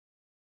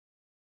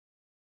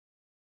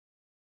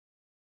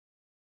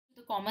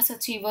The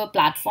CommerceAchiever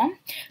platform.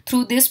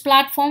 Through this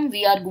platform,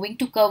 we are going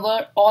to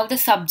cover all the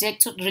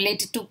subjects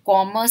related to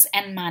commerce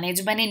and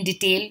management in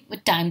detail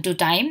with time to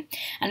time,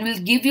 and we'll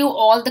give you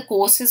all the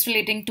courses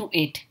relating to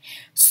it.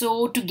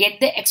 So to get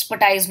the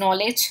expertise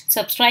knowledge,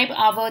 subscribe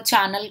our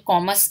channel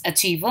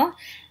CommerceAchiever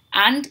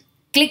and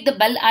click the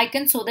bell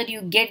icon so that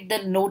you get the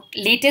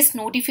latest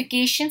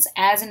notifications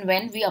as and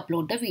when we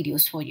upload the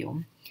videos for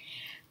you.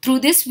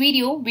 Through this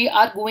video, we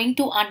are going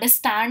to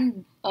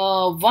understand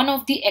one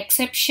of the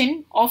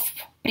exception of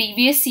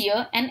previous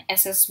year and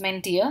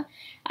assessment year,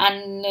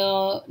 and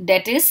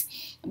that is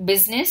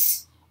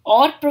business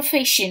or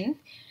profession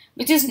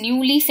which is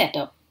newly set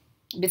up.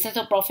 Business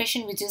or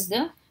profession which is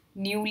the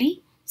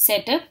newly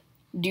set up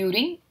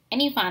during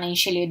any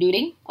financial year,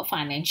 during a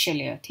financial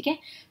year.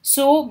 Okay?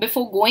 So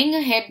before going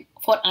ahead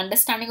for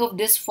understanding of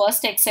this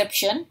first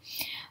exception,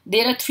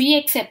 there are three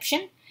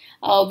exceptions.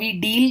 We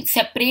deal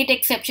separate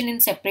exception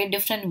in separate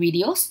different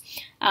videos,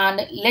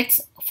 and let's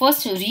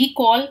first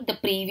recall the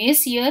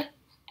previous year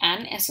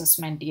and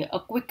assessment year. A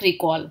quick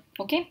recall.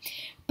 Okay,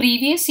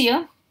 previous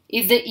year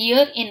is the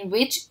year in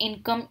which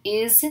income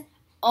is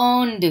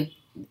earned.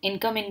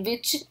 Income in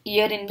which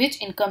year in which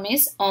income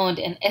is earned,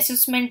 and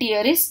assessment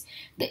year is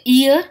the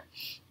year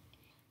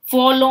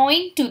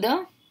following to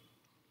the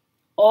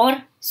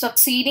or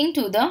succeeding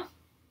to the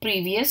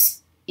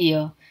previous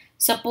year.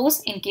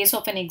 Suppose in case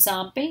of an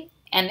example,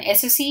 an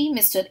SSE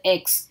Mr.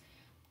 X.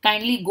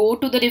 Kindly go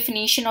to the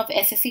definition of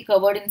SSE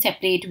covered in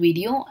separate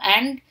video,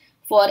 and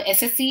for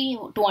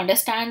SSE to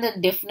understand the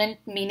different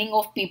meaning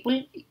of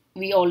people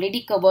we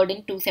already covered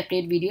in two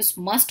separate videos,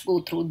 must go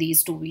through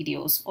these two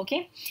videos.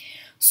 Okay,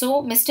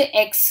 so Mr.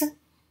 X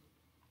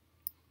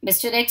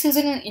is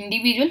an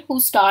individual who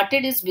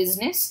started his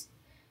business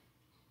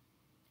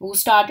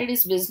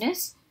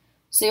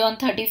say on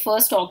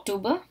 31st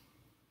October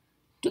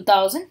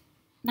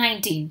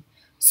 2019.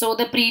 So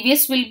the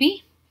previous will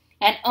be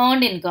an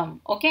earned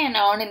income, okay, an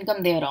earned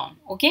income thereon,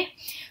 okay.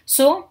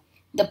 So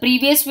the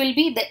previous will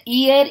be the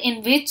year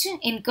in which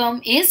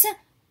income is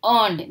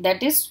earned,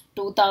 that is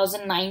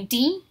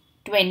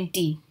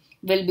 2019-20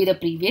 will be the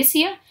previous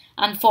year,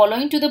 and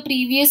following to the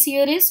previous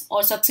year is,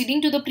 or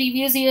succeeding to the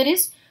previous year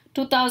is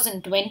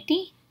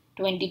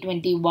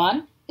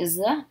 2020-2021 is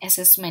the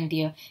assessment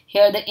year.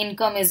 Here the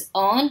income is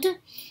earned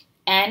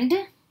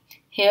and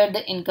here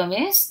the income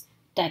is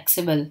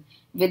taxable.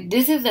 With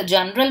this is the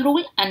general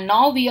rule, and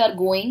now we are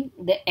going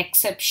the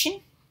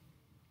exception,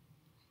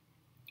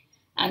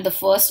 and the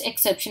first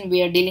exception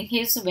we are dealing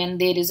is when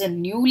there is a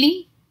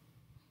newly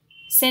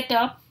set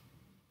up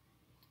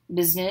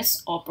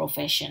business or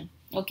profession.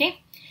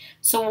 Okay,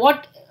 so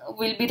what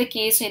will be the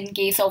case in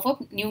case of a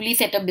newly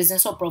set up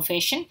business or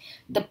profession?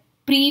 The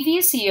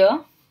previous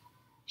year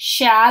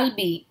shall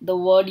be the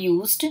word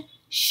used,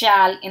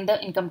 shall, in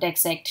the Income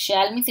Tax Act.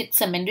 Shall means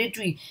it's a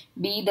mandatory,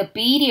 be the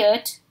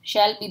period,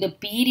 shall be the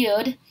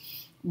period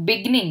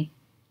beginning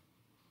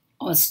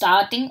or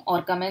starting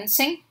or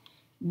commencing,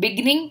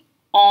 beginning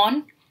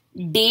on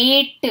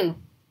date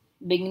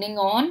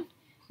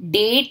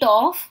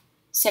of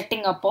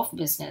setting up of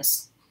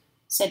business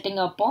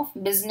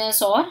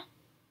or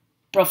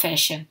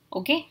profession.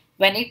 Okay,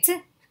 when it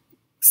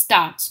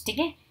starts,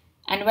 okay,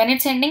 and when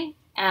it's ending,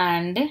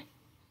 and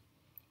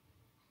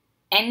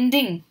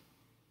ending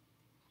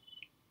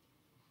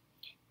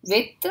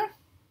with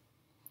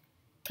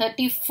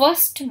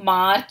 31st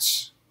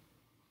March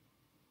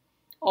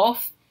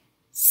of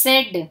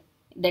said,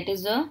 that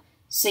is the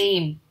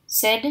same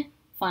said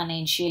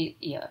financial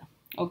year.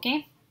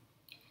 Okay,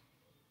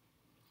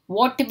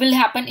 what will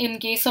happen in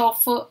case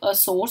of a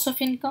source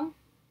of income?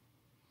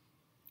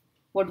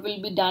 What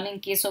will be done in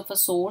case of a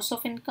source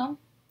of income?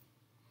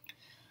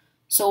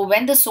 So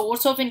when the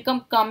source of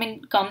income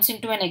comes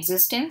into an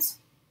existence,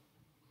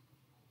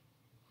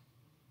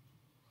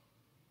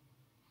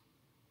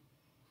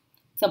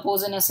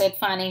 suppose in a said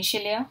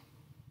financial year,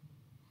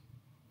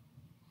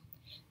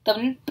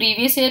 the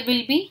previous year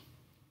will be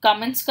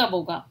commence कब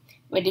होगा?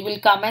 When it will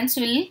commence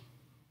will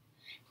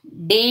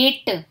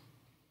date,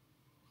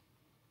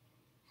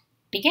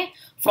 ठीक है,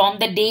 from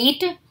the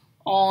date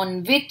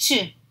on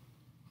which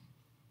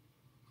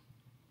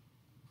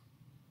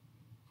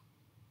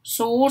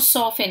source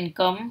of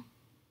income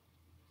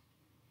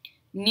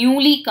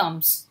newly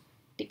comes.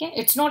 Okay?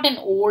 It's not an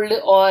old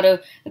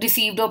or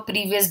received or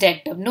previous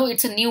debt. No,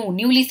 it's a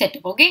newly set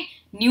up. Okay,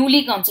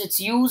 newly comes.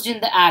 It's used in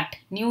the act.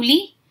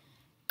 Newly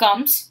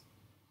comes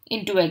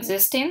into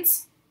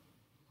existence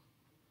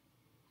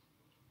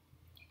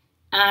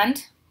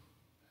and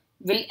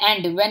will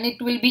end. When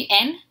it will be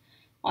end?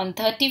 On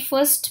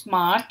 31st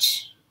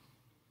March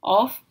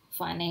of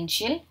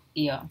financial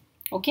year.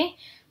 Okay,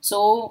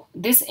 so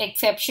this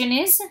exception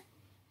is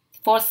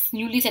for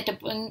newly set up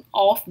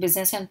of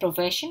business and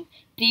profession.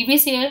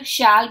 Previous year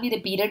shall be the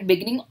period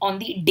beginning on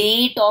the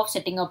date of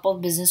setting up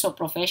of business or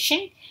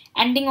profession,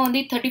 ending on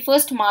the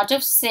 31st March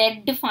of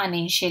said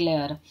financial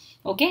year.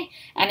 Okay,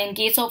 and in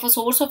case of a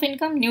source of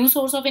income, new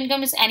source of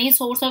income is any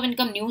source of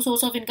income. New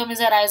source of income is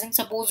arising.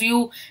 Suppose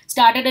you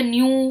started a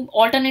new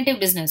alternative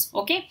business.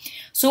 Okay,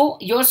 so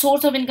your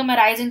source of income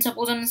arising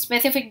suppose on a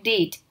specific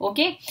date.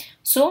 Okay,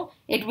 so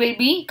it will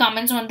be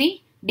commence on the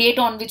date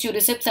on which you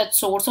received such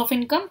source of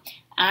income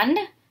and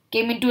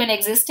came into an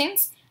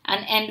existence,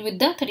 and end with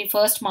the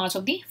 31st March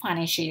of the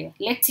financial year.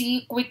 Let's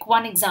see quick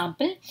one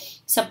example.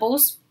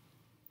 Suppose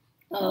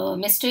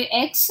Mr.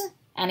 X,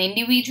 an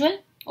individual,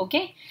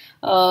 okay,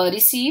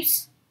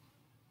 receives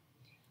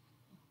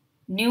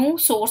new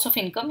source of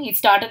income. He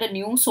started a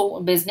new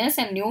business,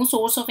 and new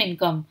source of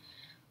income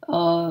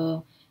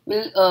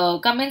will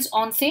commence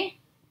on say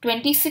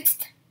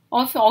 26th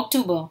of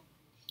October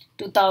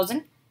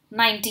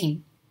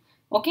 2019.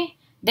 Okay,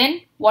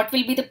 then what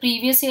will be the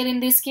previous year in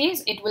this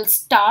case? It will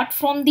start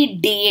from the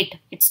date.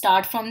 It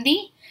start from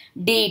the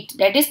date,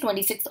 that is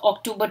 26th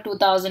October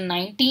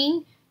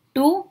 2019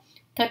 to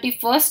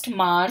 31st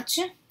March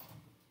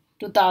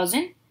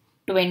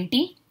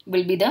 2020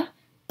 will be the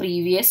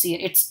previous year.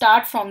 It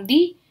start from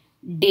the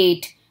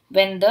date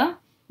when the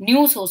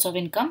new source of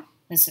income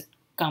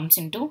comes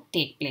into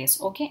take place.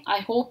 Okay, I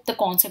hope the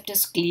concept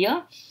is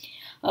clear.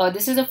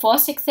 This is the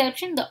first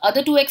exception. The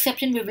other two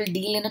exceptions we will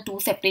deal in two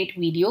separate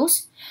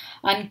videos.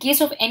 In case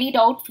of any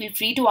doubt, feel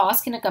free to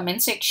ask in a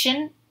comment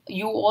section.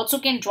 You also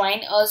can join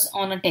us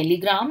on a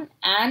Telegram,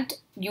 and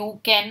you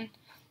can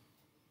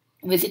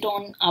visit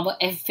on our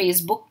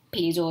Facebook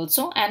page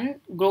also,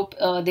 and group.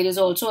 There is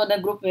also another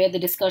group where the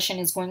discussion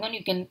is going on.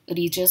 You can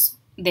reach us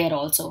there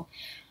also.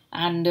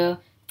 And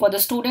for the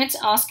students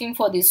asking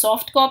for the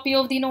soft copy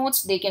of the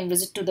notes, they can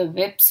visit to the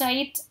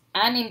website.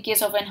 And in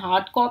case of a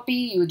hard copy,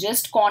 you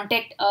just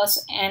contact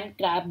us and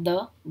grab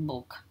the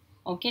book.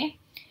 Okay.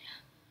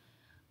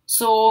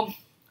 So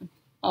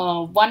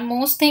one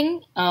more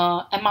thing,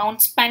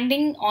 amount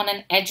spending on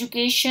an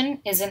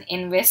education is an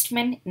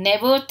investment.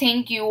 Never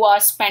think you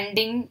are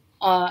spending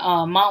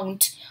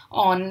amount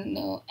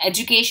on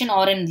education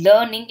or in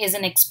learning is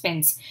an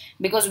expense,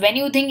 because when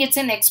you think it's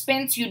an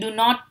expense, you do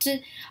not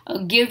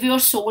give your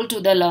soul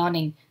to the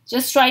learning.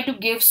 Just try to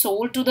give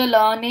soul to the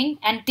learning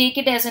and take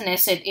it as an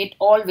asset.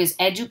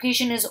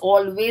 Education is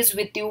always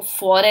with you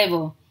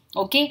forever.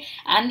 Okay,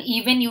 and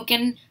even you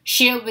can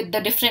share with the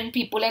different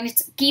people, and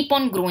it's keep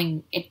on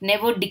growing. It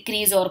never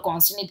decrease or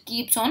constant. It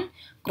keeps on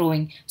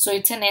growing. So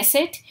it's an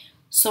asset.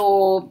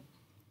 So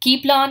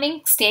keep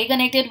learning, stay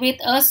connected with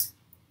us,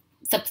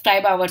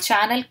 subscribe our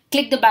channel,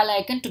 click the bell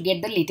icon to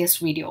get the latest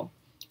video.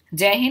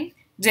 Jai Hind,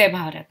 Jai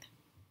Bharat.